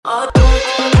We're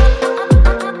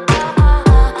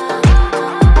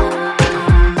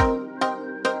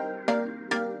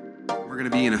going to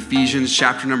be in Ephesians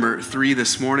chapter number 3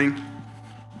 this morning.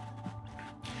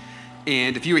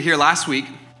 And if you were here last week,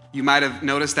 you might have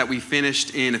noticed that we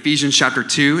finished in Ephesians chapter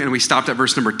 2 and we stopped at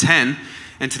verse number 10.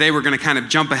 And today we're going to kind of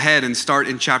jump ahead and start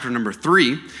in chapter number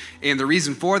 3. And the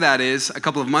reason for that is a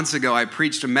couple of months ago, I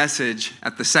preached a message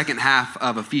at the second half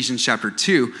of Ephesians chapter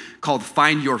 2 called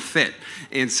Find Your Fit.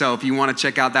 And so if you want to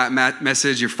check out that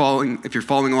message, if you're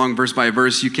following along verse by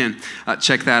verse, you can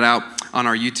check that out on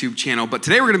our YouTube channel. But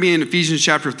today we're going to be in Ephesians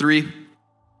chapter 3,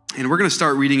 and we're going to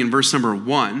start reading in verse number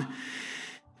 1.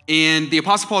 And the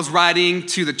Apostle Paul is writing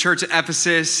to the church at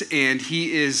Ephesus, and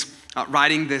he is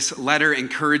writing this letter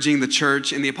encouraging the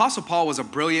church. And the Apostle Paul was a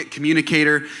brilliant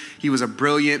communicator. He was a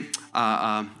brilliant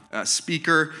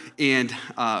speaker and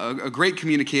a great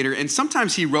communicator. And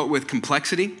sometimes he wrote with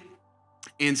complexity.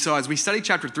 And so as we study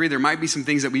chapter 3, there might be some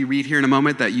things that we read here in a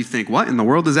moment that you think, what in the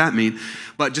world does that mean?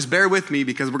 But just bear with me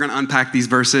because we're going to unpack these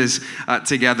verses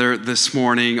together this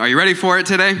morning. Are you ready for it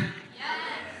today? Yes.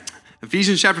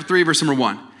 Ephesians chapter 3, verse number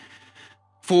 1.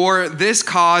 For this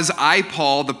cause I,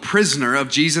 Paul, the prisoner of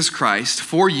Jesus Christ,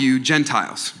 for you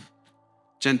Gentiles.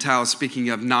 Gentiles speaking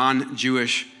of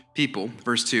non-Jewish people.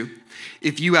 Verse 2.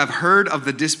 If you have heard of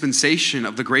the dispensation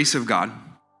of the grace of God,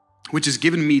 which is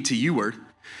given me to youward,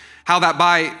 how that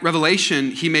by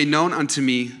revelation he made known unto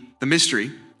me the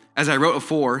mystery, as I wrote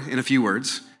afore in a few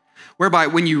words, whereby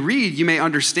when you read, you may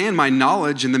understand my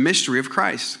knowledge in the mystery of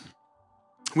Christ,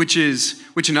 which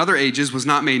in other ages was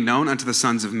not made known unto the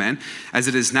sons of men, as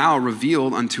it is now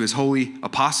revealed unto his holy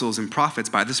apostles and prophets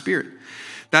by the Spirit,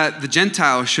 that the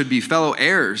Gentiles should be fellow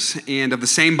heirs and of the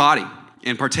same body,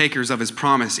 and partakers of his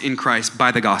promise in Christ by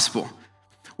the gospel,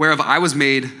 whereof I was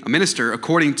made a minister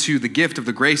according to the gift of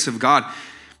the grace of God,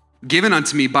 given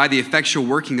unto me by the effectual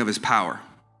working of his power.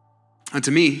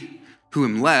 Unto me, who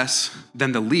am less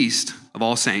than the least of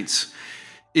all saints,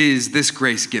 is this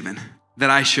grace given, that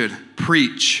I should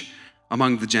preach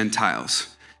among the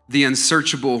Gentiles the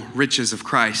unsearchable riches of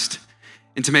Christ,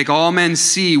 and to make all men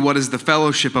see what is the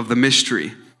fellowship of the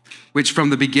mystery, which from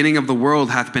the beginning of the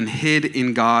world hath been hid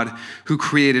in God, who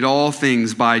created all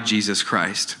things by Jesus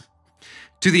Christ,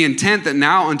 to the intent that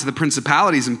now unto the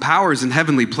principalities and powers in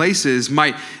heavenly places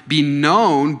might be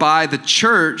known by the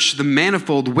church the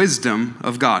manifold wisdom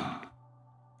of God,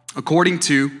 according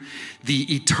to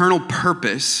the eternal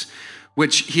purpose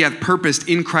which he hath purposed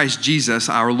in Christ Jesus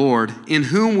our Lord, in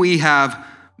whom we have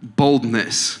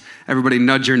boldness. Everybody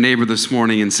nudge your neighbor this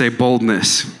morning and say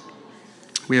boldness.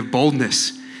 We have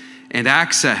boldness and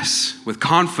access with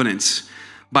confidence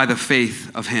by the faith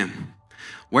of him.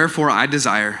 Wherefore I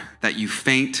desire that you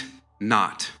faint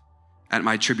not at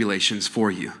my tribulations for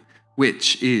you,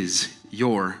 which is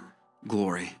your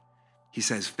glory. He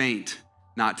says, faint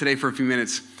not. Today for a few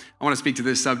minutes, I want to speak to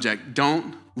this subject.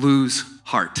 Don't lose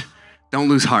heart. Don't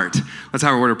lose heart. Let's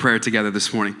have a word of prayer together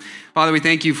this morning. Father, we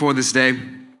thank you for this day.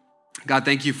 God,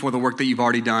 thank you for the work that you've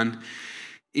already done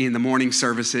in the morning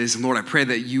services. And Lord, I pray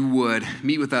that you would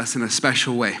meet with us in a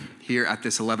special way here at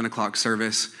this 11 o'clock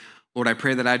service. Lord, I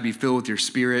pray that I'd be filled with your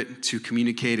spirit to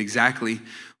communicate exactly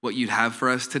what you'd have for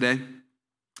us today.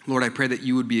 Lord, I pray that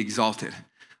you would be exalted.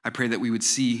 I pray that we would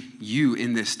see you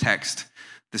in this text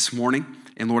this morning.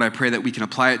 And Lord, I pray that we can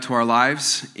apply it to our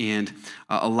lives and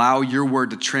allow your word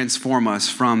to transform us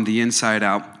from the inside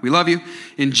out. We love you.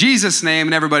 In Jesus' name,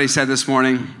 and everybody said this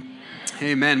morning,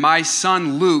 amen. My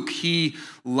son Luke, he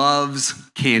loves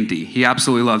candy. He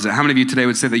absolutely loves it. How many of you today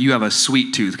would say that you have a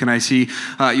sweet tooth? Can I see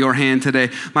your hand today?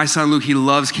 My son Luke, he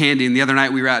loves candy. And the other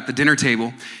night we were at the dinner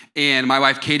table, and my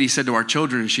wife Katie said to our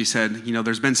children, she said, you know,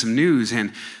 there's been some news,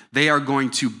 and they are going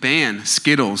to ban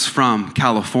Skittles from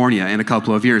California in a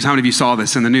couple of years. How many of you saw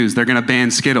this in the news? They're going to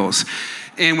ban Skittles.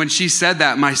 And when she said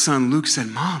that, my son Luke said,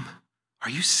 Mom, are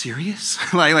you serious?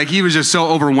 like he was just so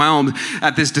overwhelmed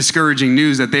at this discouraging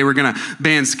news that they were going to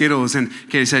ban Skittles. And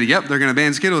Katie said, yep, they're going to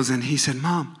ban Skittles. And he said,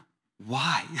 Mom,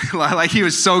 why? Like he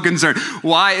was so concerned.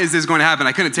 Why is this going to happen?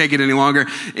 I couldn't take it any longer.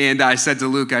 And I said to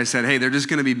Luke, I said, hey, they're just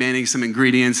going to be banning some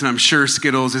ingredients, and I'm sure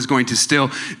Skittles is going to still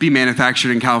be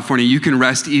manufactured in California. You can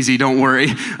rest easy. Don't worry.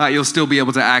 You'll still be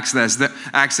able to access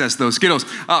those Skittles.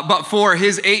 But for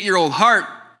his 8-year-old heart,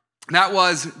 that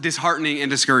was disheartening and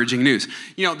discouraging news.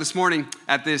 You know, this morning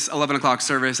at this 11 o'clock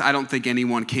service, I don't think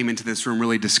anyone came into this room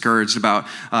really discouraged about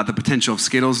the potential of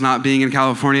Skittles not being in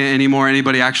California anymore.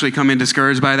 Anybody actually come in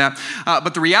discouraged by that?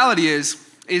 But the reality is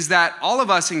that all of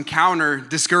us encounter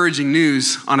discouraging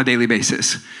news on a daily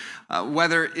basis.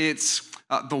 Whether it's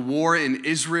the war in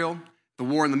Israel, the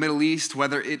war in the Middle East,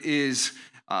 whether it is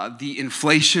the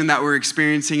inflation that we're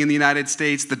experiencing in the United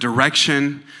States, the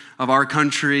direction of our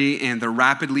country, and the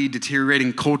rapidly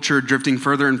deteriorating culture drifting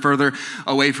further and further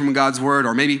away from God's word.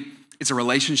 Or maybe it's a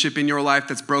relationship in your life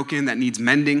that's broken, that needs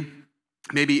mending.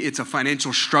 Maybe it's a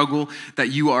financial struggle that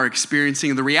you are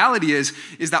experiencing. And the reality is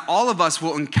that all of us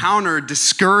will encounter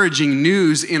discouraging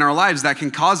news in our lives that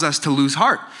can cause us to lose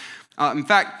heart. In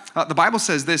fact, the Bible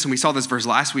says this, and we saw this verse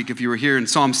last week if you were here in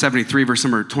Psalm 73, verse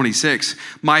number 26.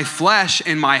 My flesh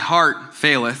and my heart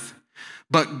faileth,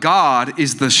 but God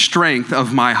is the strength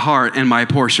of my heart and my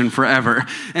portion forever.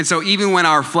 And so even when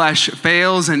our flesh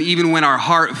fails and even when our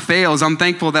heart fails, I'm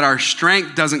thankful that our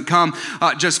strength doesn't come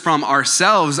just from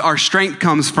ourselves. Our strength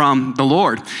comes from the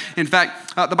Lord. In fact,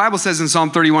 the Bible says in Psalm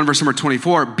 31, verse number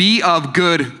 24, be of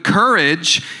good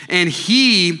courage, and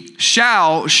he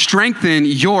shall strengthen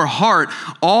your heart,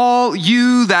 all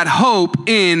you that hope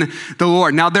in the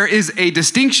Lord. Now, there is a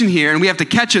distinction here, and we have to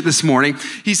catch it this morning.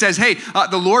 He says, hey,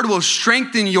 the Lord will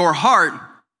strengthen your heart,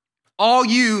 all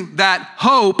you that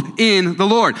hope in the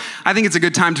Lord. I think it's a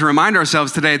good time to remind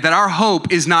ourselves today that our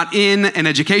hope is not in an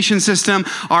education system.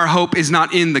 Our hope is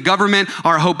not in the government.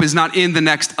 Our hope is not in the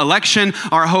next election.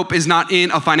 Our hope is not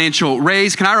in a financial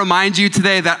raise. Can I remind you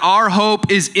today that our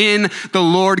hope is in the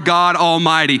Lord God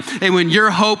Almighty? And when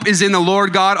your hope is in the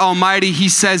Lord God Almighty, he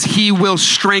says he will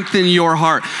strengthen your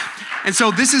heart. And so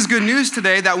this is good news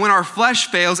today, that when our flesh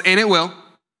fails, and it will,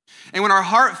 and when our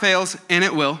heart fails, and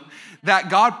it will,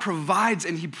 that God provides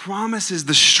and he promises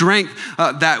the strength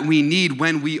that we need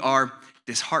when we are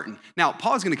disheartened. Now,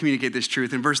 Paul is going to communicate this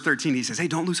truth. In verse 13, he says, hey,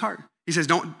 don't lose heart. He says,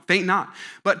 don't faint not.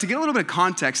 But to get a little bit of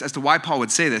context as to why Paul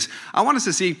would say this, I want us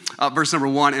to see verse number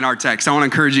 1 in our text. I want to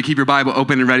encourage you to keep your Bible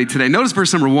open and ready today. Notice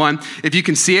verse number 1. If you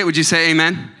can see it, would you say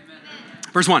amen? Amen.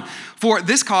 Verse 1, for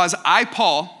this cause I,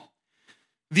 Paul,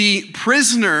 the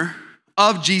prisoner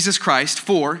of Jesus Christ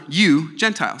for you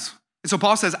Gentiles. And so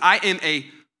Paul says, I am a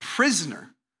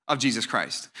prisoner of Jesus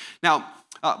Christ. Now,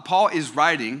 Paul is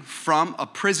writing from a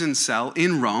prison cell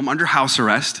in Rome under house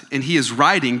arrest, and he is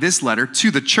writing this letter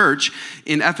to the church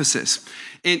in Ephesus.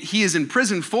 And he is in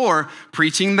prison for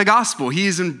preaching the gospel. He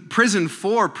is in prison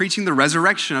for preaching the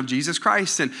resurrection of Jesus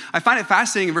Christ. And I find it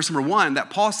fascinating in verse number 1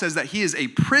 that Paul says that he is a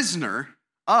prisoner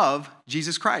of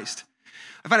Jesus Christ.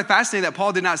 I find it fascinating that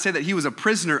Paul did not say that he was a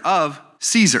prisoner of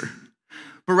Caesar,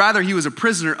 but rather he was a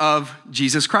prisoner of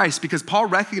Jesus Christ, because Paul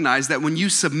recognized that when you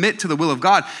submit to the will of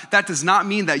God, that does not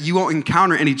mean that you won't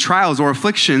encounter any trials or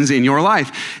afflictions in your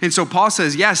life. And so Paul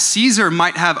says, yes, Caesar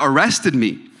might have arrested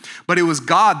me, but it was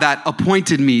God that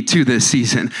appointed me to this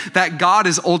season, that God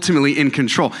is ultimately in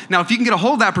control. Now, if you can get a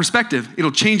hold of that perspective,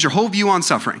 it'll change your whole view on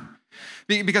suffering.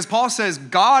 Because Paul says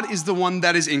God is the one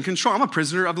that is in control. I'm a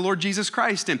prisoner of the Lord Jesus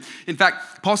Christ. And in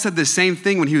fact, Paul said the same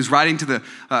thing when he was writing to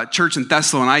the church in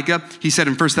Thessalonica. He said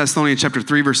in 1 Thessalonians chapter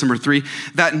 3, verse number 3,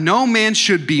 that no man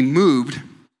should be moved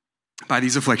by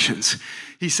these afflictions.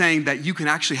 He's saying that you can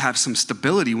actually have some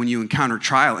stability when you encounter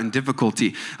trial and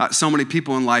difficulty. So many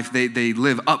people in life, they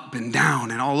live up and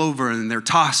down and all over, and they're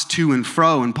tossed to and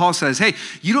fro. And Paul says, hey,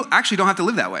 you don't have to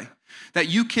live that way. That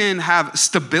you can have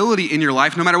stability in your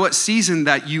life no matter what season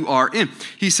that you are in.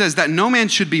 He says that no man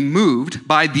should be moved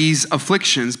by these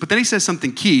afflictions. But then he says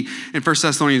something key in 1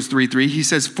 Thessalonians 3:3. He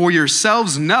says, for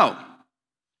yourselves know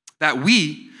that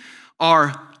we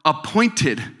are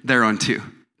appointed thereunto.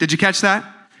 Did you catch that?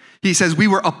 He says we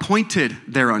were appointed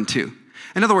thereunto.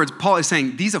 In other words, Paul is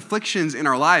saying these afflictions in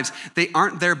our lives, they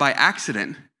aren't there by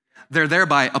accident. They're there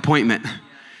by appointment.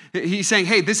 He's saying,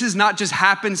 hey, this is not just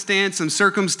happenstance and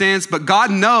circumstance, but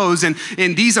God knows, and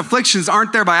these afflictions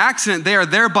aren't there by accident. They are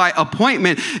there by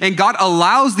appointment. And God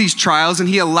allows these trials and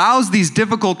he allows these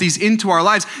difficulties into our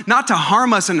lives, not to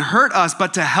harm us and hurt us,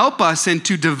 but to help us and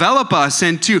to develop us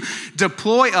and to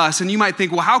deploy us. And you might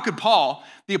think, well, how could Paul,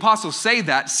 the apostle, say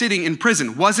that sitting in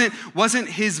prison? Wasn't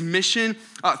his mission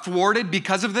thwarted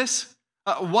because of this?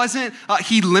 Wasn't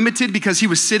he limited because he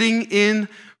was sitting in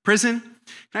prison?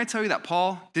 Can I tell you that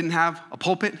Paul didn't have a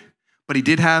pulpit, but he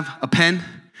did have a pen?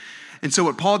 And so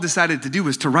what Paul decided to do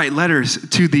was to write letters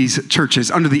to these churches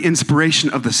under the inspiration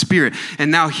of the Spirit. And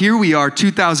now here we are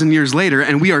 2,000 years later,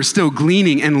 and we are still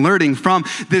gleaning and learning from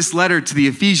this letter to the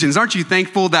Ephesians. Aren't you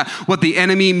thankful that what the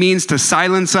enemy means to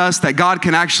silence us, that God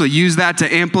can actually use that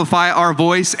to amplify our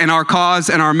voice and our cause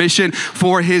and our mission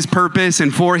for his purpose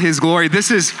and for his glory?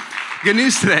 This is good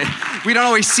news today. We don't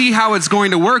always see how it's going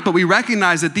to work, but we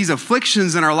recognize that these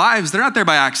afflictions in our lives, they're not there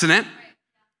by accident.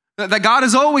 That God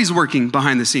is always working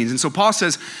behind the scenes. And so Paul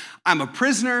says, I'm a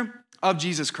prisoner of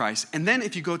Jesus Christ. And then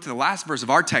if you go to the last verse of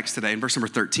our text today, in verse number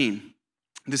 13,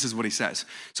 this is what he says.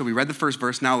 So we read the first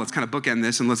verse. Now let's kind of bookend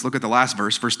this and let's look at the last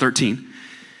verse, verse 13.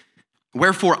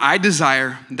 Wherefore I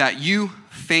desire that you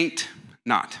faint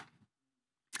not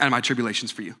out of my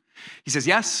tribulations for you. He says,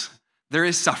 yes, there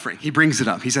is suffering. He brings it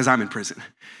up. He says, I'm in prison.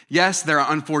 Yes, there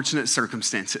are unfortunate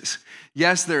circumstances.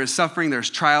 Yes, there is suffering, there's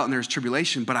trial, and there's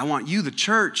tribulation, but I want you, the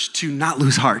church, to not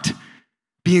lose heart.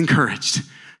 Be encouraged.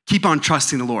 Keep on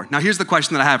trusting the Lord. Now, here's the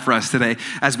question that I have for us today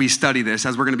as we study this,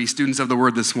 as we're going to be students of the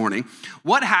word this morning.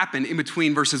 What happened in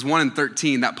between verses 1 and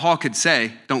 13 that Paul could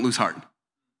say, don't lose heart?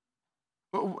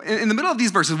 In the middle of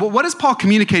these verses, what is Paul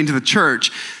communicating to the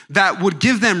church that would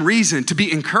give them reason to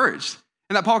be encouraged?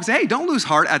 And that Paul could say, hey, don't lose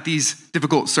heart at these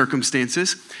difficult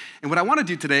circumstances. And what I want to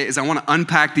do today is I want to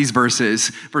unpack these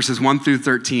verses 1 through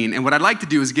 13. And what I'd like to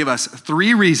do is give us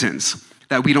 3 reasons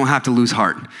that we don't have to lose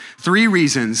heart. 3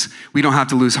 reasons we don't have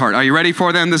to lose heart. Are you ready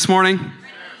for them this morning? Yes.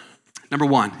 Number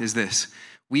 1 is this.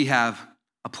 We have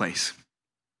a place.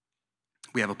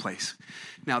 We have a place.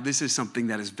 Now, this is something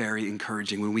that is very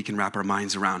encouraging when we can wrap our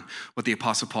minds around what the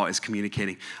Apostle Paul is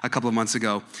communicating. A couple of months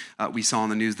ago, we saw on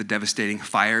the news the devastating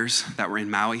fires that were in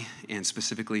Maui and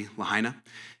specifically Lahaina.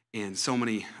 And so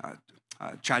many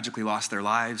tragically lost their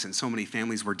lives and so many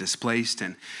families were displaced.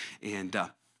 And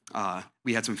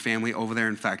we had some family over there.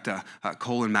 In fact,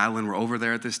 Cole and Madeline were over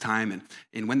there at this time.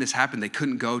 And when this happened, they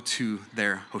couldn't go to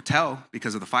their hotel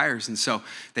because of the fires. And so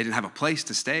they didn't have a place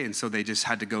to stay. And so they just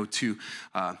had to go to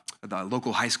the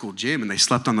local high school gym. And they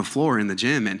slept on the floor in the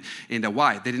gym. And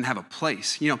why? They didn't have a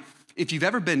place. You know, if you've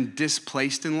ever been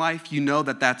displaced in life, you know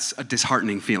that that's a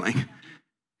disheartening feeling.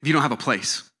 If you don't have a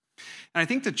place. And I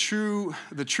think the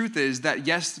truth is that,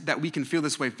 yes, that we can feel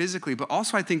this way physically, but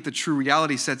also I think the true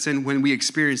reality sets in when we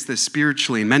experience this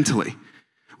spiritually and mentally.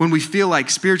 When we feel like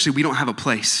spiritually we don't have a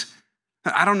place.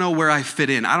 I don't know where I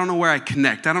fit in. I don't know where I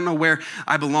connect. I don't know where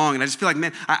I belong. And I just feel like,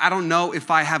 man, I don't know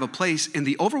if I have a place. And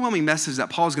the overwhelming message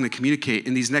that Paul is going to communicate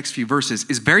in these next few verses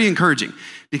is very encouraging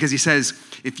because he says,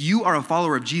 if you are a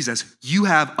follower of Jesus, you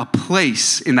have a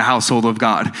place in the household of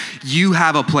God. You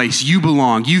have a place. You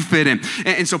belong. You fit in.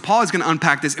 And so Paul is going to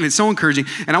unpack this, and it's so encouraging.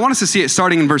 And I want us to see it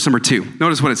starting in verse number 2.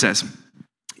 Notice what it says.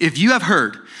 If you have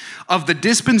heard of the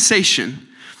dispensation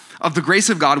of the grace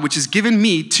of God, which is given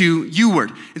me to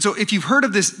youward. And so if you've heard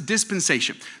of this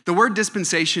dispensation, the word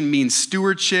dispensation means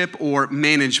stewardship or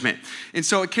management. And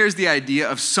so it carries the idea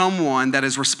of someone that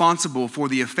is responsible for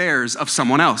the affairs of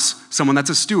someone else, someone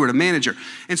that's a steward, a manager.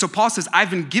 And so Paul says,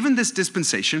 I've been given this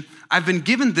dispensation. I've been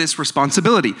given this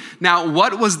responsibility. Now,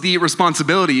 what was the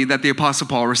responsibility that the Apostle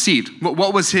Paul received?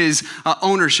 What was his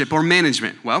ownership or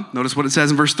management? Well, notice what it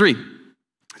says in verse 3. It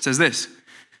says this.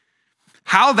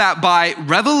 How that by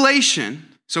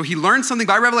revelation, so he learned something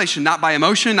by revelation, not by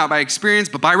emotion, not by experience,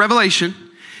 but by revelation,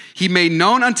 he made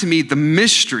known unto me the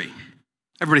mystery.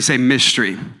 Everybody say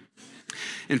mystery.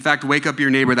 In fact, wake up your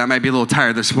neighbor that might be a little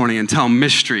tired this morning and tell him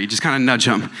mystery. Just kind of nudge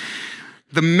him.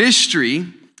 The mystery,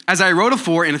 as I wrote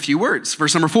afore in a few words.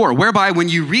 Verse number 4, whereby when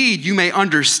you read, you may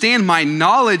understand my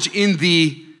knowledge in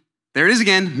the, there it is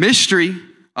again, mystery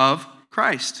of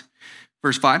Christ.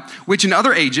 Verse 5, which in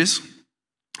other ages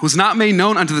was not made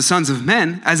known unto the sons of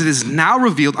men, as it is now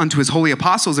revealed unto his holy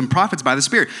apostles and prophets by the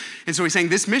Spirit. And so he's saying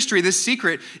this mystery, this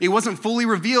secret, it wasn't fully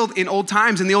revealed in old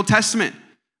times in the Old Testament.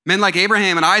 Men like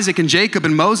Abraham and Isaac and Jacob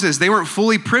and Moses, they weren't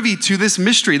fully privy to this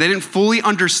mystery. They didn't fully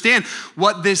understand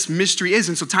what this mystery is.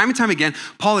 And so time and time again,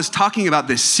 Paul is talking about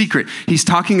this secret. He's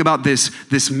talking about this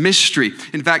mystery.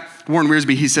 In fact, Warren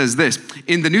Wiersbe, he says this,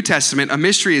 in the New Testament, a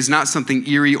mystery is not something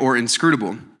eerie or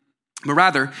inscrutable, but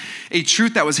rather a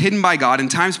truth that was hidden by God in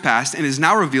times past and is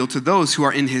now revealed to those who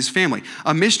are in his family.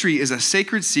 A mystery is a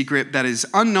sacred secret that is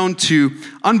unknown to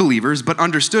unbelievers, but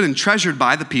understood and treasured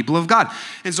by the people of God.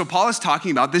 And so Paul is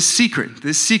talking about this mystery.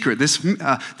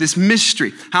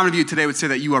 How many of you today would say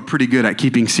that you are pretty good at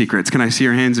keeping secrets? Can I see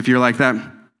your hands if you're like that?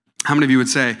 How many of you would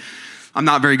say, I'm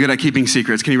not very good at keeping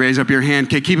secrets? Can you raise up your hand?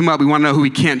 Okay, keep them up. We want to know who we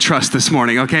can't trust this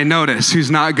morning. Okay, notice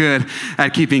who's not good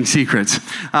at keeping secrets.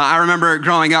 I remember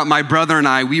growing up, my brother and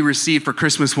I, we received for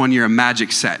Christmas one year a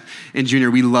magic set. In junior,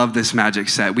 we loved this magic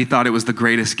set. We thought it was the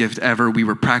greatest gift ever. We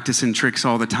were practicing tricks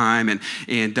all the time, and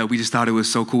we just thought it was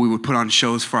so cool. We would put on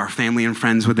shows for our family and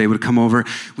friends when they would come over.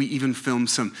 We even filmed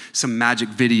some magic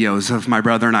videos of my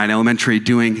brother and I in elementary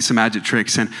doing some magic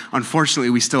tricks, and unfortunately,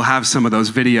 we still have some of those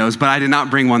videos, but I did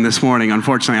not bring one this morning.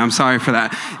 Unfortunately, I'm sorry for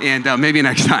that, and maybe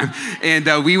next time.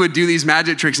 And we would do these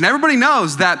magic tricks, and everybody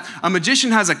knows that a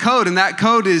magician has a code, and that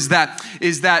code is that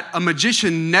a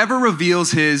magician never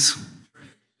reveals his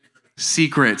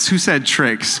secrets. Who said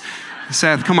tricks?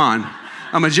 Seth, come on.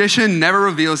 A magician never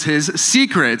reveals his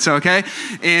secrets, okay?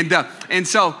 And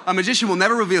so a magician will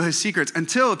never reveal his secrets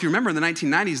until, if you remember in the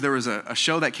 1990s, there was a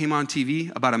show that came on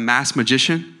TV about a masked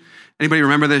magician. Anybody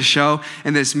remember this show?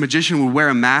 And this magician would wear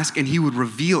a mask and he would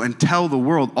reveal and tell the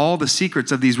world all the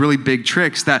secrets of these really big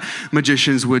tricks that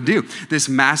magicians would do. This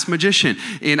masked magician.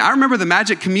 And I remember the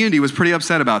magic community was pretty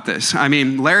upset about this. I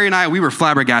mean, Larry and I, we were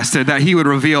flabbergasted that he would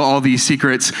reveal all these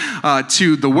secrets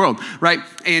to the world, right?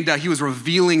 And he was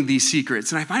revealing these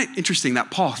secrets. And I find it interesting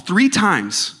that Paul, 3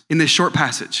 times in this short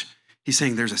passage, he's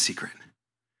saying there's a secret.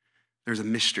 There's a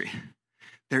mystery.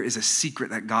 There is a secret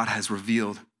that God has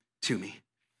revealed to me.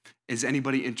 Is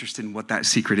anybody interested in what that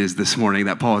secret is this morning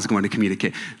that Paul is going to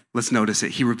communicate? Let's notice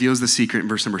it. He reveals the secret in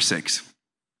verse number 6.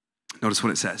 Notice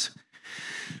what it says.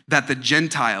 That the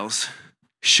Gentiles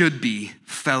should be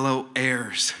fellow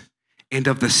heirs and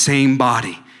of the same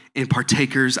body and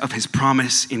partakers of his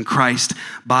promise in Christ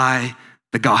by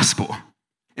the gospel.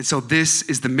 And so this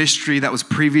is the mystery that was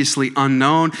previously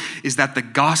unknown, is that the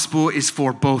gospel is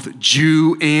for both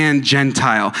Jew and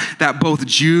Gentile, that both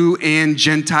Jew and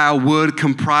Gentile would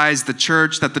comprise the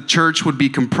church, that the church would be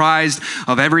comprised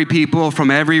of every people from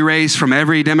every race, from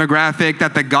every demographic,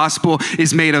 that the gospel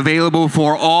is made available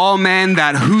for all men,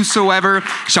 that whosoever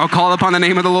shall call upon the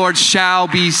name of the Lord shall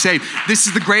be saved. This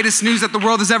is the greatest news that the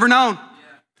world has ever known,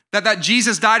 that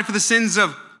Jesus died for the sins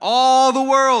of all the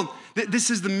world. This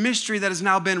is the mystery that has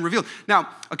now been revealed. Now,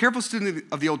 a careful student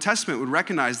of the Old Testament would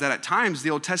recognize that at times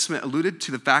the Old Testament alluded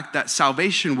to the fact that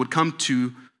salvation would come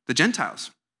to the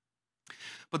Gentiles.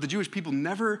 But the Jewish people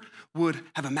never would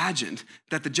have imagined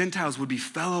that the Gentiles would be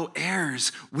fellow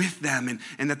heirs with them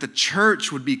and that the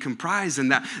church would be comprised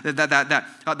and that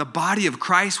the body of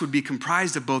Christ would be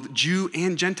comprised of both Jew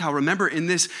and Gentile. Remember, in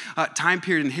this time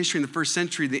period in history in the first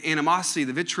century, the animosity,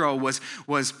 the vitriol was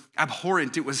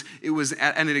abhorrent. It was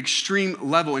at an extreme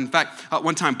level. In fact,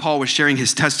 one time Paul was sharing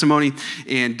his testimony,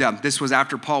 and this was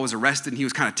after Paul was arrested, and he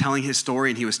was kind of telling his story,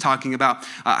 and he was talking about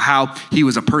how he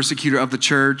was a persecutor of the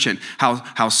church and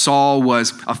how Saul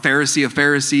was a Pharisee of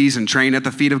Pharisees and trained at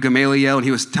the feet of Gamaliel, and he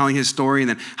was telling his story. And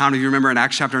then how many of you remember in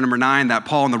Acts chapter number 9 that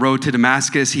Paul on the road to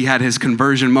Damascus, he had his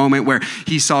conversion moment where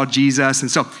he saw Jesus.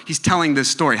 And so he's telling this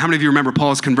story. How many of you remember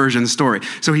Paul's conversion story?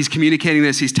 So he's communicating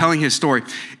this, he's telling his story.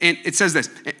 And it says this,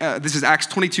 this is Acts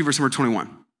 22 verse number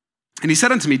 21. And he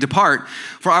said unto me, depart,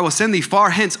 for I will send thee far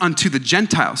hence unto the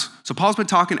Gentiles. So Paul's been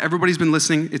talking, everybody's been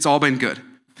listening, it's all been good.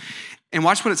 And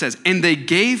watch what it says. And they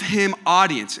gave him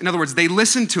audience. In other words, they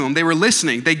listened to him. They were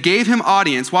listening. They gave him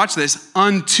audience. Watch this.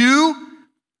 Unto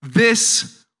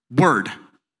this word.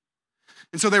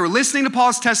 And so they were listening to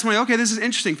Paul's testimony. Okay, this is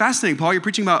interesting, fascinating, Paul. You're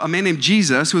preaching about a man named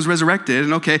Jesus who was resurrected.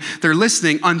 And okay, they're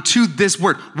listening unto this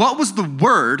word. What was the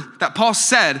word that Paul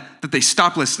said that they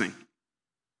stopped listening?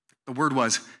 The word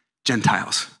was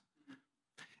Gentiles.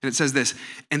 And it says this,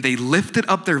 and they lifted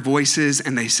up their voices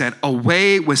and they said,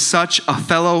 away with such a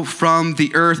fellow from the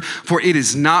earth, for it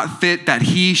is not fit that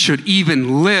he should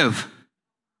even live.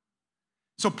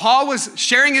 So Paul was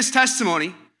sharing his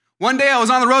testimony. One day I was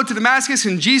on the road to Damascus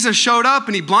and Jesus showed up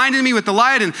and he blinded me with the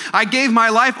light and I gave my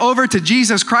life over to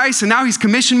Jesus Christ, and now he's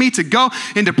commissioned me to go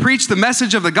and to preach the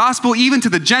message of the gospel even to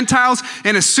the Gentiles.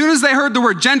 And as soon as they heard the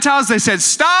word Gentiles, they said,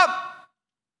 stop,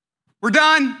 we're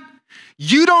done.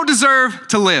 You don't deserve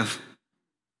to live,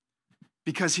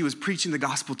 because he was preaching the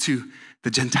gospel to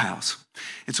the Gentiles.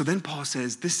 And so then Paul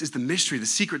says, this is the mystery, the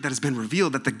secret that has been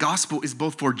revealed, that the gospel is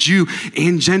both for Jew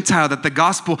and Gentile, that the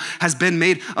gospel has been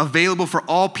made available for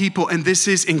all people. And this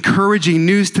is encouraging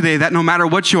news today, that no matter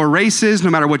what your race is,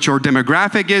 no matter what your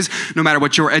demographic is, no matter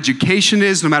what your education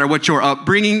is, no matter what your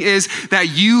upbringing is, that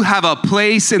you have a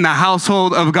place in the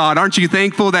household of God. Aren't you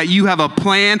thankful that you have a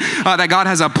plan, that God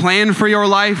has a plan for your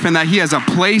life and that he has a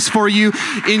place for you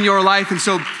in your life? And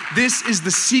so this is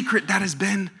the secret that has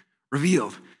been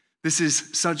revealed. This is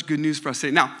such good news for us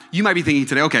today. Now, you might be thinking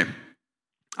today, okay,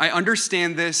 I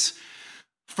understand this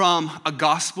from a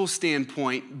gospel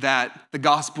standpoint, that the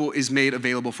gospel is made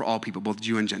available for all people, both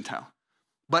Jew and Gentile.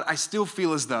 But I still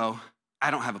feel as though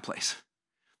I don't have a place.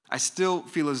 I still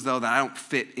feel as though that I don't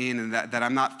fit in and that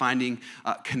I'm not finding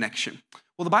connection.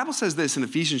 Well, the Bible says this in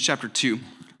Ephesians chapter 2,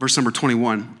 verse number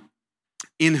 21,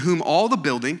 in whom all the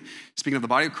building, speaking of the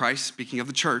body of Christ, speaking of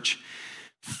the church,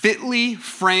 fitly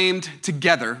framed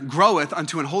together, groweth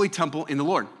unto an holy temple in the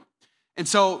Lord. And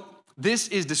so this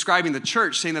is describing the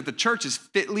church, saying that the church is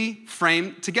fitly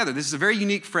framed together. This is a very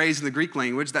unique phrase in the Greek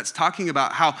language that's talking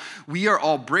about how we are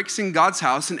all bricks in God's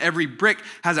house, and every brick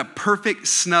has a perfect,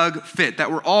 snug fit, that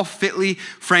we're all fitly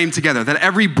framed together, that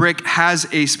every brick has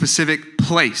a specific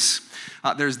place.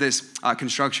 There's this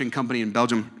construction company in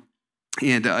Belgium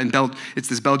And it's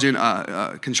this Belgian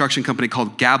construction company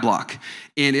called Gablock.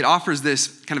 And it offers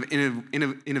this kind of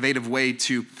innovative way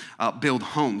to build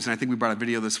homes. And I think we brought a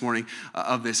video this morning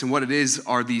of this. And what it is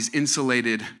are these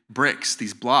insulated bricks,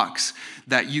 these blocks,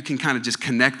 that you can kind of just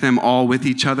connect them all with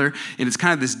each other. And it's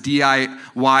kind of this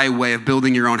DIY way of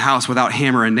building your own house without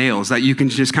hammer and nails, that you can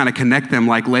just kind of connect them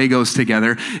like Legos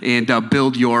together and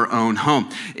build your own home.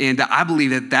 And I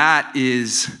believe that that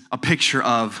is a picture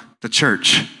of the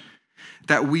church.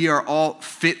 That we are all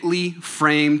fitly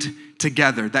framed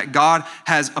together, that God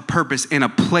has a purpose and a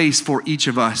place for each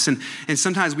of us. And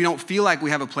sometimes we don't feel like we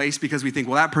have a place because we think,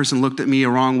 well, that person looked at me a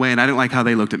wrong way and I didn't like how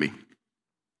they looked at me.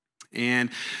 And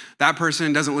that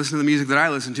person doesn't listen to the music that I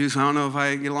listen to, so I don't know if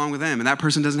I get along with them. And that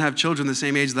person doesn't have children the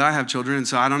same age that I have children, and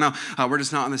so I don't know. We're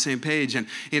just not on the same page. And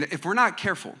if we're not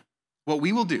careful, what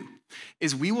we will do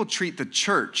is we will treat the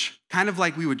church kind of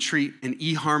like we would treat an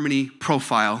eHarmony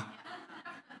profile,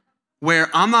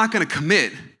 where I'm not going to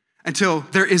commit until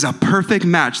there is a perfect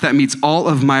match that meets all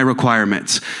of my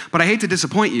requirements. But I hate to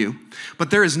disappoint you, but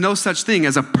there is no such thing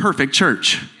as a perfect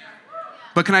church.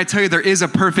 But can I tell you, there is a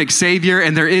perfect Savior,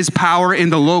 and there is power in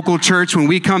the local church when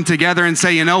we come together and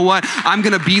say, you know what, I'm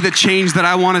going to be the change that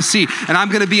I want to see, and I'm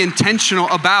going to be intentional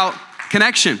about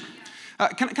connection.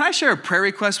 Can I share a prayer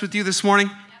request with you this morning?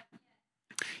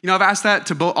 You know, I've asked that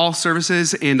to all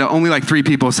services, and only like 3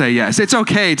 people say yes. It's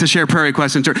okay to share prayer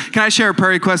requests in church. Can I share a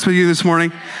prayer request with you this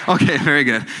morning? Okay, very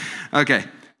good. Okay.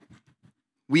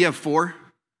 We have 4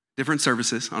 different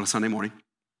services on a Sunday morning,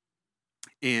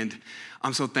 and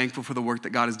I'm so thankful for the work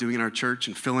that God is doing in our church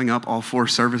and filling up all 4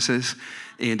 services.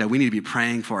 And we need to be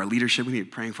praying for our leadership. We need to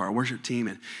be praying for our worship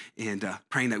team and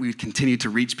praying that we would continue to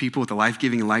reach people with the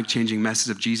life-giving and life-changing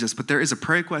message of Jesus. But there is a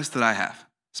prayer request that I have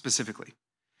specifically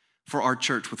for our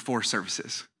church with 4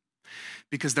 services.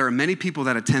 Because there are many people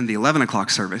that attend the 11 o'clock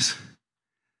service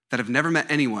that have never met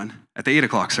anyone at the 8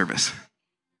 o'clock service.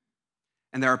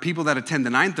 And there are people that attend the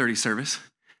 9:30 service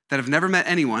that have never met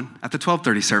anyone at the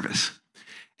 12:30 service.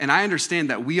 And I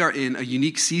understand that we are in a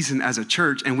unique season as a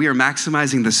church, and we are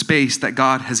maximizing the space that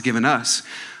God has given us.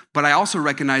 But I also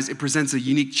recognize it presents a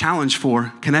unique challenge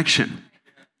for connection,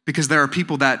 because there are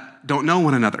people that don't know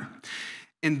one another.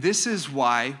 And this is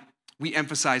why we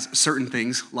emphasize certain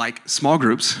things like small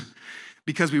groups,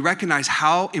 because we recognize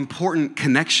how important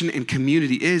connection and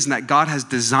community is, and that God has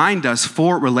designed us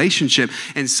for relationship.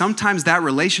 And sometimes that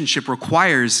relationship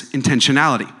requires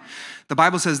intentionality. The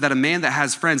Bible says that a man that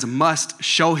has friends must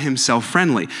show himself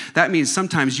friendly. That means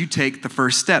sometimes you take the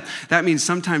first step. That means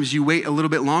sometimes you wait a little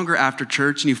bit longer after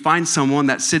church and you find someone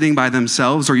that's sitting by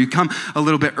themselves, or you come a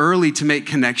little bit early to make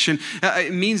connection.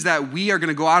 It means that we are going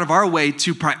to go out of our way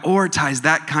to prioritize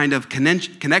that kind of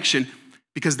connection,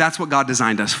 because that's what God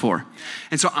designed us for.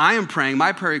 And so I am praying,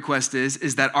 my prayer request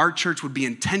is that our church would be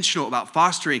intentional about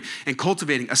fostering and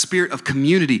cultivating a spirit of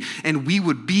community, and we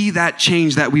would be that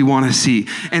change that we want to see,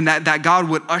 and that God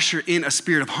would usher in a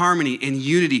spirit of harmony and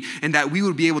unity, and that we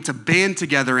would be able to band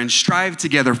together and strive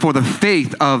together for the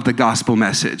faith of the gospel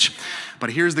message.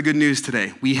 But here's the good news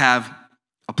today. We have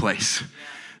a place.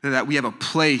 That we have a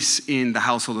place in the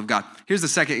household of God. Here's the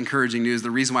second encouraging news, the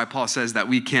reason why Paul says that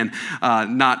we can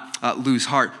not lose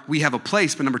heart. We have a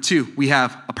place, but number 2, we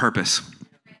have a purpose.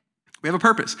 We have a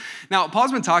purpose. Now,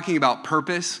 Paul's been talking about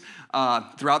purpose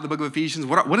throughout the book of Ephesians.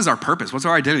 What is our purpose? What's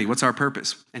our identity? What's our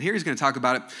purpose? And here he's going to talk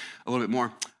about it a little bit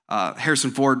more. Harrison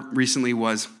Ford recently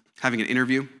was having an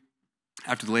interview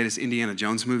after the latest Indiana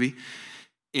Jones movie.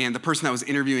 And the person that was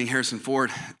interviewing Harrison Ford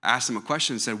asked him a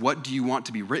question and said, "What do you want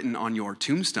to be written on your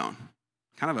tombstone?"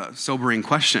 Kind of a sobering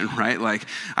question, right? Like,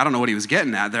 I don't know what he was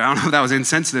getting at there. I don't know if that was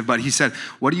insensitive, but he said,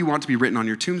 "What do you want to be written on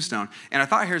your tombstone?" And I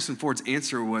thought Harrison Ford's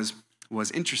answer was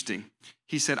interesting.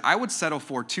 He said, "I would settle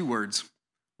for 2 words,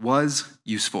 was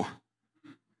useful."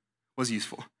 Was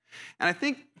useful. And I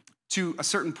think to a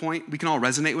certain point, we can all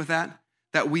resonate with that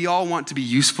we all want to be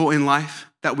useful in life,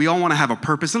 that we all want to have a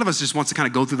purpose. None of us just wants to kind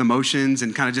of go through the motions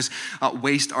and kind of just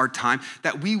waste our time,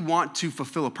 that we want to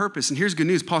fulfill a purpose. And here's good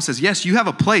news. Paul says, yes, you have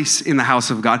a place in the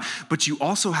house of God, but you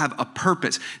also have a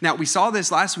purpose. Now, we saw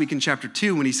this last week in chapter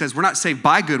 2 when he says we're not saved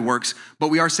by good works, but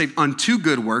we are saved unto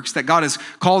good works, that God has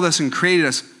called us and created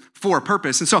us for a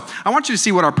purpose. And so I want you to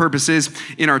see what our purpose is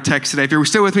in our text today. If you're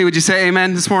still with me, would you say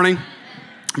amen this morning?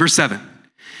 Verse 7.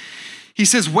 He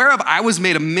says, whereof I was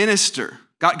made a minister.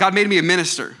 God made me a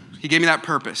minister. He gave me that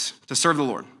purpose to serve the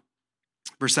Lord.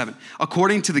 Verse 7,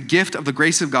 according to the gift of the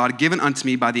grace of God given unto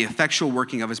me by the effectual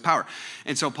working of his power.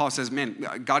 And so Paul says,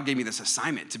 man, God gave me this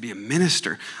assignment to be a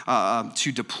minister,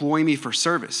 to deploy me for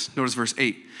service. Notice verse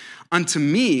 8. Unto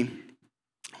me,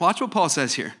 watch what Paul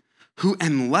says here, who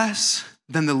am less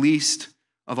than the least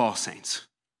of all saints.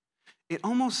 it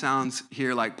almost sounds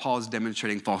here like Paul's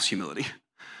demonstrating false humility.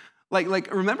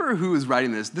 Like, remember who is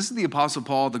writing this? This is the Apostle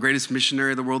Paul, the greatest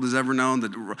missionary the world has ever known,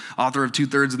 the author of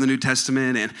 2/3 of the New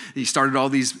Testament, and he started all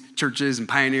these churches and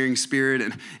pioneering spirit.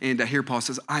 And here Paul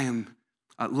says, I am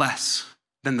less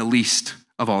than the least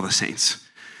of all the saints.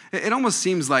 It almost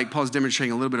seems like Paul's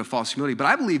demonstrating a little bit of false humility, but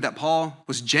I believe that Paul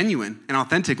was genuine and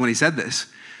authentic when he said this.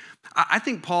 I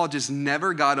think Paul just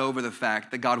never got over the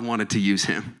fact that God wanted to use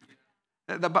him.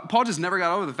 Paul just never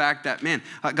got over the fact that, man,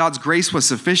 God's grace was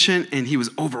sufficient and he was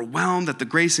overwhelmed at the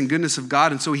grace and goodness of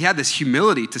God. And so he had this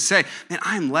humility to say, man,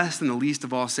 I am less than the least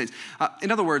of all saints.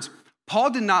 In other words,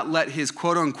 Paul did not let his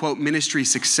quote unquote ministry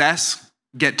success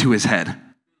get to his head.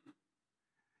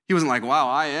 He wasn't like, wow,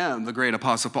 I am the great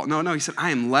Apostle Paul. No, he said,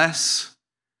 I am less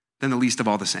than the least of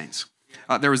all the saints.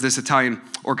 There was this Italian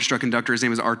orchestra conductor, his name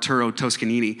was Arturo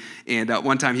Toscanini, and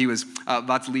one time he was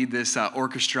about to lead this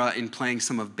orchestra in playing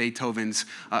some of Beethoven's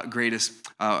greatest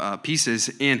pieces,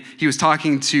 and he was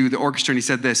talking to the orchestra and he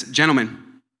said this,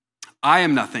 gentlemen, I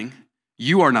am nothing,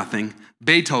 you are nothing,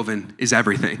 Beethoven is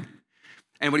everything.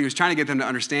 And what he was trying to get them to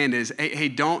understand is, hey,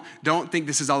 don't think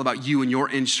this is all about you and your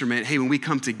instrument. Hey, when we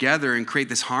come together and create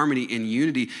this harmony and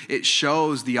unity, it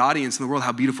shows the audience in the world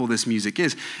how beautiful this music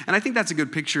is. And I think that's a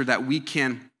good picture that we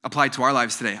can apply to our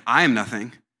lives today. I am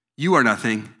nothing. You are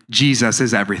nothing. Jesus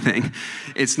is everything.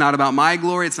 It's not about my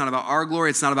glory. It's not about our glory.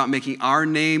 It's not about making our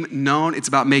name known. It's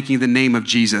about making the name of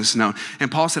Jesus known. And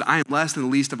Paul said, I am less than the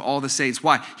least of all the saints.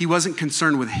 Why? He wasn't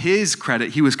concerned with his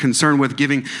credit. He was concerned with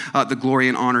giving the glory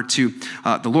and honor to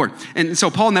the Lord. And so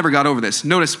Paul never got over this.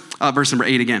 Notice verse number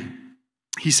 8 again.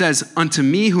 He says, unto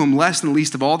me who am less than the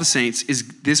least of all the saints is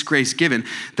this grace given,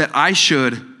 that I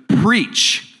should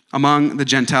preach among the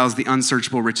Gentiles, the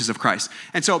unsearchable riches of Christ.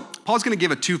 And so Paul's going to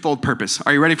give a twofold purpose.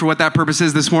 Are you ready for what that purpose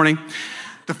is this morning?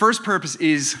 The first purpose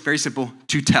is very simple,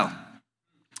 to tell.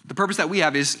 The purpose that we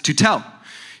have is to tell.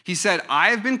 He said,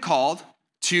 I have been called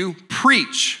to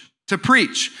preach, to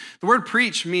preach. The word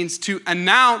preach means to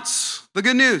announce the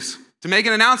good news, to make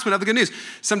an announcement of the good news.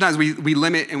 Sometimes we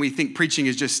limit and we think preaching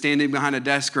is just standing behind a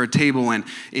desk or a table and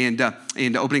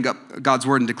opening up God's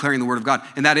word and declaring the word of God.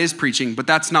 And that is preaching, but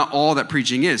that's not all that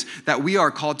preaching is. That we are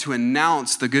called to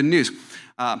announce the good news.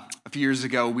 A few years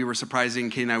ago,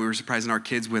 Katie and I were surprising our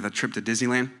kids with a trip to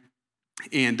Disneyland.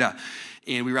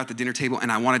 And we were at the dinner table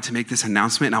and I wanted to make this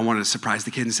announcement and I wanted to surprise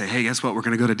the kids and say, hey, guess what? We're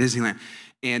going to go to Disneyland.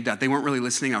 And they weren't really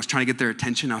listening. I was trying to get their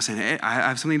attention. I was saying, hey, I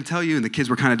have something to tell you. And the kids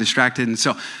were kind of distracted. And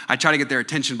so I tried to get their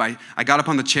attention I got up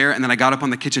on the chair and then I got up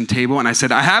on the kitchen table and I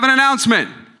said, I have an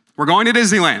announcement. We're going to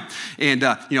Disneyland. And,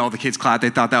 all the kids clapped. They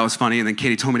thought that was funny. And then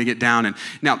Katie told me to get down. And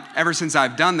now, ever since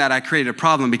I've done that, I created a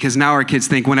problem because now our kids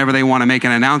think whenever they want to make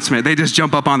an announcement, they just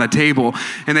jump up on the table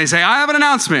and they say, I have an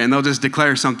announcement. And they'll just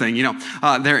declare something,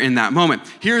 they're in that moment.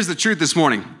 Here's the truth this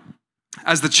morning.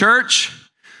 As the church,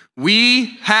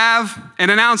 we have an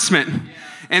announcement.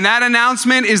 And that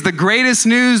announcement is the greatest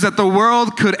news that the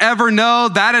world could ever know.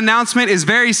 That announcement is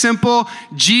very simple.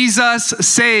 Jesus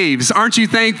saves. Aren't you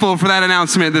thankful for that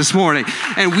announcement this morning?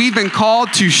 And we've been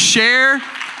called to share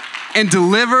and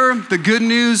deliver the good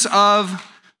news of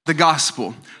the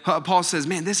gospel. Paul says,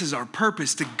 man, this is our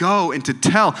purpose, to go and to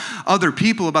tell other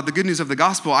people about the good news of the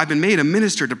gospel. I've been made a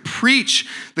minister to preach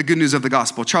the good news of the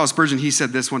gospel. Charles Spurgeon, he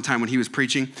said this one time when he was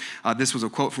preaching. This was a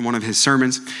quote from one of his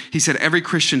sermons. He said, every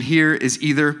Christian here is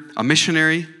either a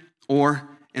missionary or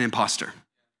an imposter.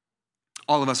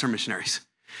 All of us are missionaries.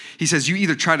 He says, you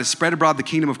either try to spread abroad the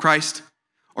kingdom of Christ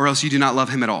or else you do not love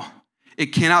him at all. It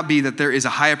cannot be that there is a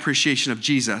high appreciation of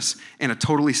Jesus and a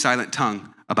totally silent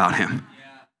tongue about him.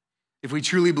 If we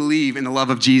truly believe in the love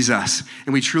of Jesus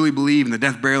and we truly believe in the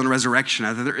death, burial, and resurrection,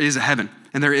 that there is a heaven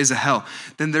and there is a hell,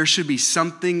 then there should be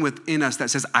something within us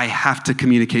that says, I have to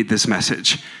communicate this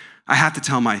message. I have to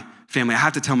tell my family. I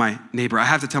have to tell my neighbor. I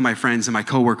have to tell my friends and my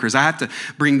coworkers. I have to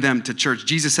bring them to church.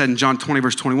 Jesus said in John 20,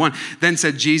 verse 21, then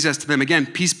said Jesus to them again,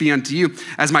 peace be unto you.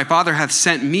 As my Father hath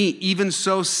sent me, even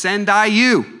so send I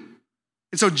you.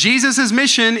 And so Jesus'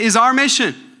 mission is our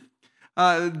mission.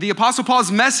 The Apostle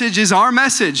Paul's message is our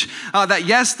message, that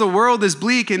yes, the world is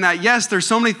bleak and that yes, there's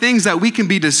so many things that we can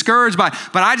be discouraged by,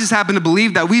 but I just happen to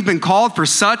believe that we've been called for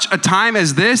such a time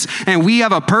as this, and we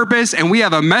have a purpose and we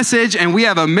have a message and we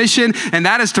have a mission, and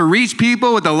that is to reach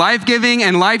people with the life-giving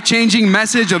and life-changing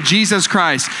message of Jesus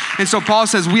Christ. And so Paul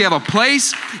says we have a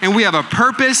place and we have a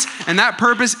purpose, and that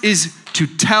purpose is to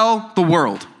tell the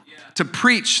world, to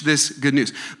preach this good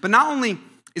news. But not only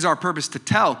is our purpose to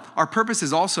tell, our purpose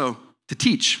is also to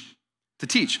teach, to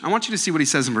teach. I want you to see what he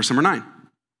says in verse number 9. It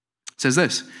says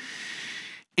this,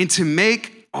 and to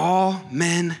make all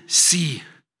men see.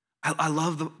 I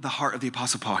love the heart of the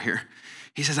Apostle Paul here.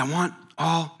 He says, I want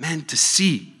all men to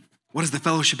see what is the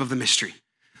fellowship of the mystery.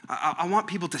 I want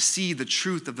people to see the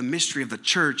truth of the mystery of the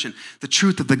church and the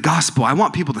truth of the gospel. I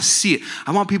want people to see it.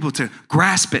 I want people to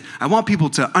grasp it. I want people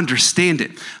to understand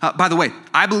it. By the way,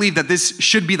 I believe that this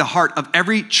should be the heart of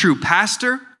every true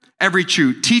pastor, every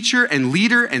true teacher and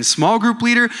leader and small group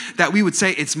leader, that we would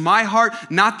say, it's my heart,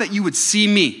 not that you would see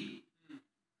me.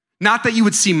 Not that you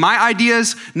would see my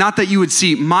ideas, not that you would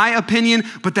see my opinion,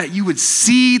 but that you would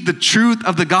see the truth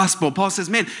of the gospel. Paul says,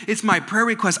 man, it's my prayer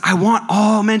request. I want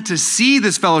all men to see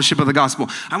this fellowship of the gospel.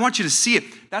 I want you to see it.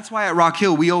 That's why at Rock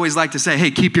Hill, we always like to say, hey,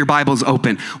 keep your Bibles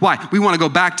open. Why? We want to go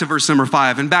back to verse number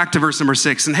 5 and back to verse number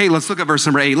 6. And hey, let's look at verse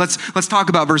number 8. Let's talk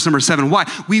about verse number 7.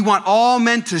 Why? We want all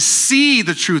men to see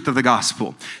the truth of the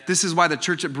gospel. This is why the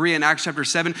church at Berea in Acts chapter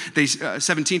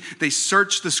 17, they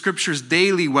searched the scriptures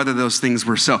daily whether those things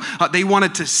were so. They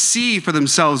wanted to see for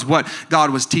themselves what God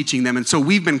was teaching them. And so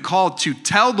we've been called to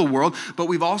tell the world, but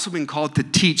we've also been called to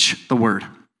teach the word.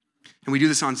 And we do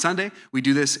this on Sunday. We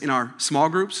do this in our small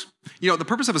groups. You know, the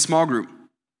purpose of a small group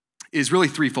is really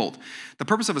threefold. The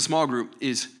purpose of a small group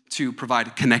is to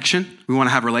provide connection. We want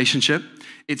to have relationship.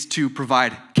 It's to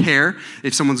provide care.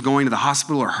 If someone's going to the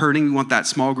hospital or hurting, we want that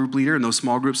small group leader and those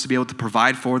small groups to be able to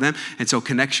provide for them. And so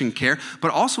connection, care.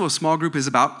 But also a small group is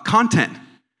about content.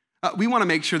 We want to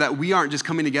make sure that we aren't just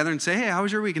coming together and say, hey, how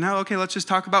was your week? And okay, let's just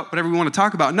talk about whatever we want to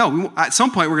talk about. No, at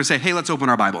some point we're going to say, hey, let's open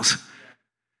our Bibles.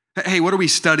 Hey, what are we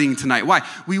studying tonight? Why?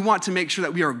 We want to make sure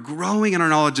that we are growing in our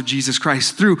knowledge of Jesus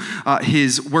Christ through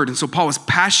his word. And so Paul was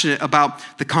passionate about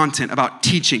the content, about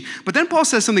teaching. But then Paul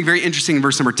says something very interesting in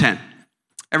verse number 10.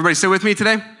 Everybody stay with me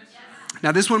today? Yes.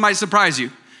 Now this one might surprise you,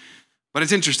 but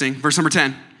it's interesting. Verse number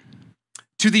 10.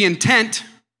 To the intent,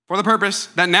 for the purpose,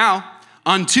 that now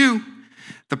unto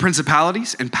the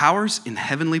principalities and powers in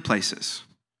heavenly places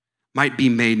might be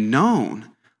made known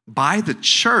by the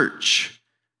church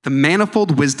the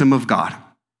manifold wisdom of God.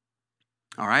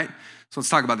 All right, so let's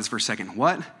talk about this for a second.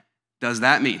 What does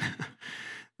that mean?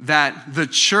 That the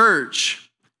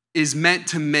church is meant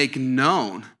to make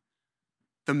known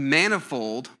the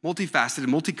manifold, multifaceted,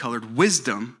 multicolored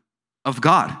wisdom of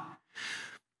God.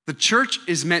 The church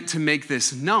is meant to make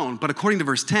this known, but according to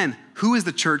verse 10, who is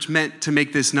the church meant to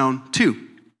make this known to?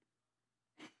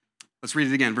 Let's read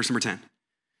it again, verse number 10.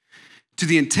 To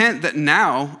the intent that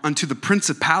now unto the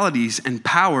principalities and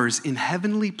powers in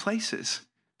heavenly places,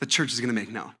 the church is going to make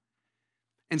known.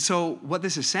 And so what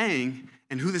this is saying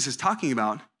and who this is talking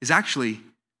about is actually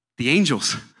the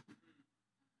angels,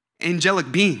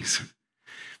 angelic beings,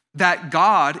 that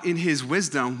God in his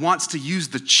wisdom wants to use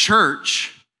the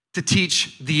church to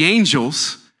teach the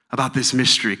angels about this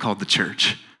mystery called the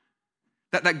church.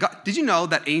 That God, did you know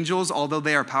that angels, although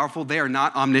they are powerful, they are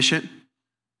not omniscient?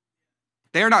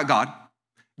 They are not God.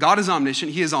 God is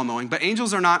omniscient, he is all-knowing, but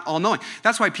angels are not all-knowing.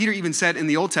 That's why Peter even said in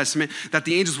the Old Testament that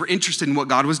the angels were interested in what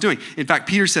God was doing. In fact,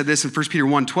 Peter said this in 1 Peter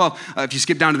 1:12. If you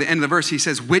skip down to the end of the verse, he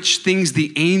says, which things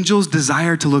the angels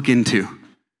desire to look into.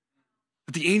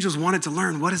 But the angels wanted to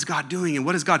learn, what is God doing and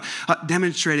what is God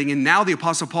demonstrating? And now the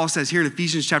Apostle Paul says here in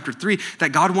Ephesians chapter 3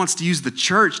 that God wants to use the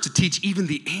church to teach even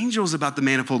the angels about the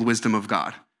manifold wisdom of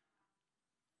God.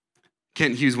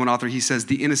 Kent Hughes, one author, he says,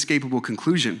 the inescapable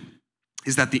conclusion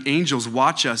is that the angels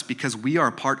watch us because we are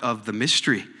a part of the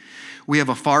mystery. We have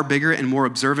a far bigger and more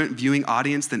observant viewing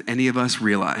audience than any of us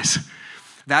realize.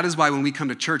 That is why when we come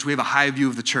to church, we have a high view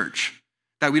of the church.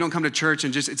 That we don't come to church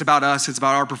and just, it's about us, it's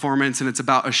about our performance, and it's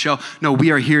about a show. No,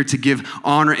 we are here to give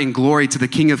honor and glory to the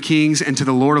King of Kings and to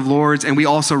the Lord of Lords. And we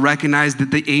also recognize that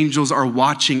the angels are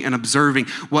watching and observing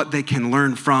what they can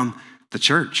learn from the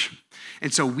church.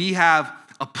 And so we have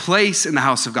a place in the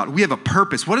house of God. We have a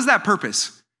purpose. What is that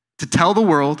purpose? To tell the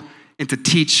world and to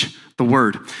teach the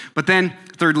word. But then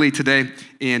thirdly today,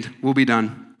 and we'll be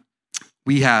done,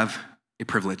 we have a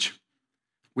privilege.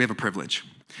 We have a privilege.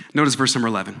 Notice verse number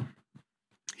 11.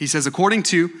 He says, according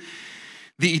to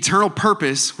the eternal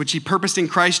purpose, which he purposed in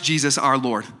Christ Jesus our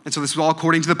Lord. And so this is all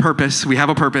according to the purpose. We have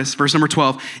a purpose. Verse number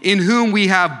 12, in whom we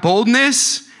have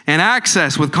boldness and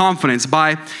access with confidence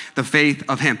by the faith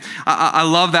of him. I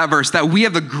love that verse, that we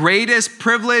have the greatest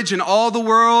privilege in all the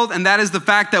world, and that is the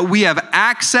fact that we have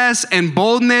access and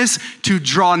boldness to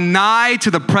draw nigh to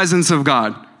the presence of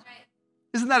God. Right.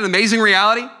 Isn't that an amazing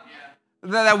reality?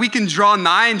 That we can draw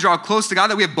nigh and draw close to God,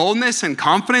 that we have boldness and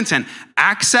confidence and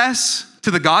access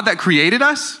to the God that created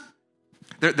us.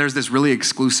 There's this really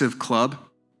exclusive club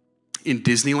in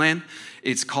Disneyland.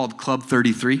 It's called Club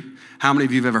 33. How many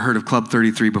of you have ever heard of Club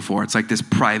 33 before? It's like this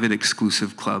private,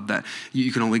 exclusive club that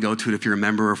you can only go to it if you're a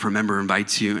member or if a member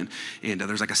invites you. And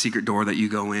there's like a secret door that you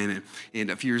go in. And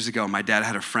a few years ago, my dad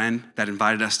had a friend that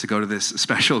invited us to go to this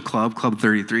special club, Club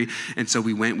 33. And so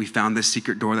we went, we found this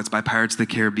secret door that's by Pirates of the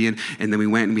Caribbean. And then we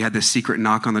went and we had this secret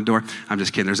knock on the door. I'm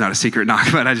just kidding, there's not a secret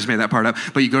knock, but I just made that part up.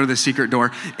 But you go to this secret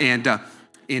door and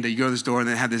you go to this door and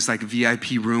they have this like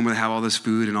VIP room where they have all this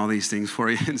food and all these things for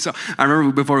you. And so I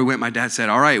remember before we went, my dad said,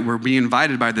 all right, we're being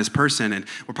invited by this person and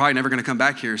we're probably never gonna come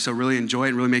back here. So really enjoy it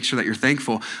and really make sure that you're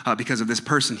thankful because of this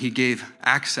person. He gave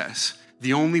access.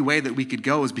 The only way that we could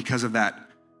go is because of that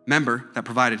member that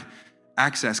provided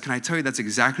access. Can I tell you that's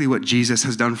exactly what Jesus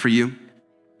has done for you?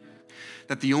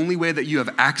 That the only way that you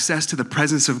have access to the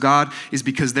presence of God is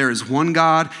because there is one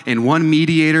God and one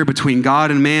mediator between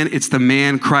God and man. It's the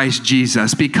man Christ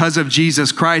Jesus. Because of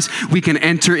Jesus Christ, we can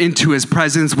enter into his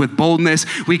presence with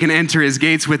boldness. We can enter his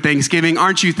gates with thanksgiving.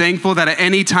 Aren't you thankful that at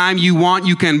any time you want,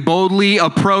 you can boldly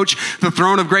approach the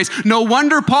throne of grace? No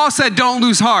wonder Paul said, don't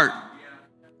lose heart.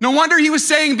 No wonder he was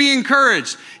saying, be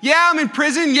encouraged. Yeah, I'm in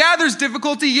prison. Yeah, there's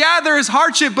difficulty. Yeah, there is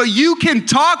hardship, but you can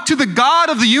talk to the God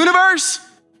of the universe.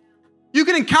 You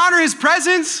can encounter his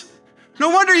presence.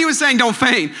 No wonder he was saying don't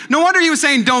faint. No wonder he was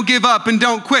saying don't give up and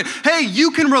don't quit. Hey,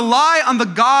 you can rely on the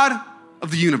God of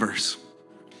the universe.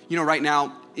 You know, right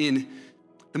now in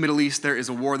the Middle East, there is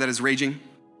a war that is raging,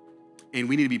 and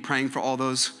we need to be praying for all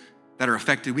those that are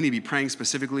affected. We need to be praying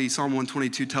specifically. Psalm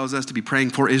 122 tells us to be praying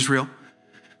for Israel.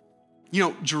 You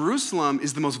know, Jerusalem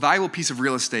is the most valuable piece of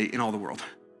real estate in all the world.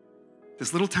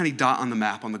 This little tiny dot on the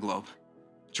map on the globe,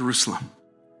 Jerusalem.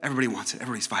 Everybody wants it.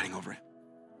 Everybody's fighting over it.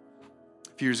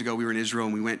 A few years ago, we were in Israel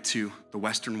and we went to the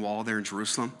Western Wall there in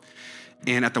Jerusalem.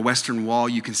 And at the Western Wall,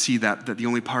 you can see that the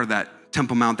only part of that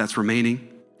Temple Mount that's remaining,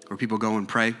 where people go and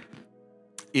pray.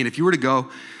 And if you were to go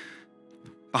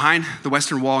behind the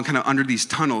Western Wall and kind of under these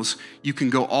tunnels, you can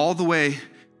go all the way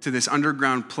to this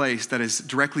underground place that is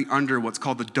directly under what's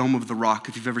called the Dome of the Rock.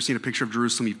 If you've ever seen a picture of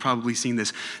Jerusalem, you've probably seen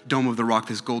this Dome of the Rock,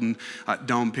 this golden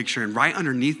dome picture. And right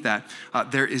underneath that,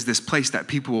 there is this place that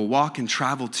people will walk and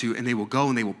travel to, and they will go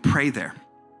and they will pray there.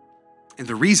 And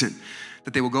the reason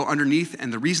that they will go underneath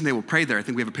and the reason they will pray there, I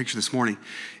think we have a picture this morning,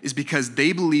 is because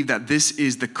they believe that this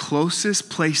is the closest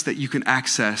place that you can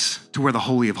access to where the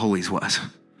Holy of Holies was.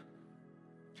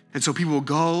 And so people will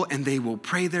go and they will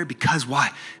pray there because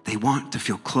why? They want to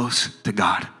feel close to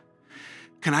God.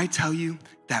 Can I tell you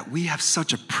that we have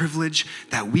such a privilege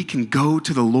that we can go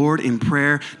to the Lord in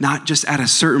prayer, not just at a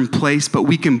certain place, but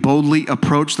we can boldly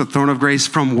approach the throne of grace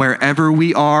from wherever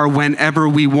we are, whenever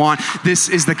we want. This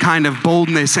is the kind of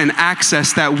boldness and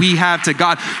access that we have to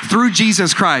God through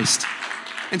Jesus Christ.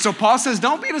 And so Paul says,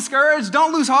 don't be discouraged.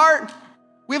 Don't lose heart.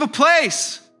 We have a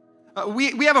place.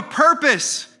 We have a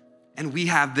purpose. And we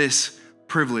have this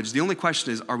privilege. The only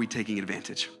question is, are we taking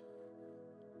advantage?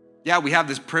 Yeah, we have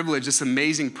this privilege, this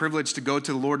amazing privilege to go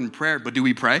to the Lord in prayer, but do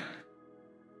we pray?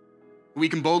 We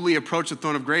can boldly approach the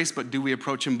throne of grace, but do we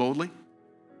approach him boldly?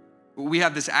 We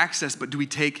have this access, but do we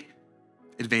take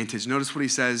advantage? Notice what he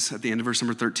says at the end of verse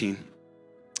number 13,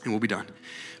 and we'll be done.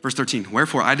 Verse 13,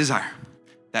 wherefore I desire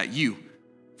that you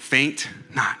faint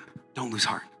not, don't lose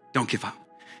heart, don't give up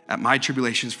at my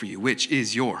tribulations for you, which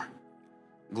is your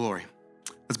glory.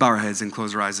 Let's bow our heads and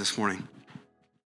close our eyes this morning.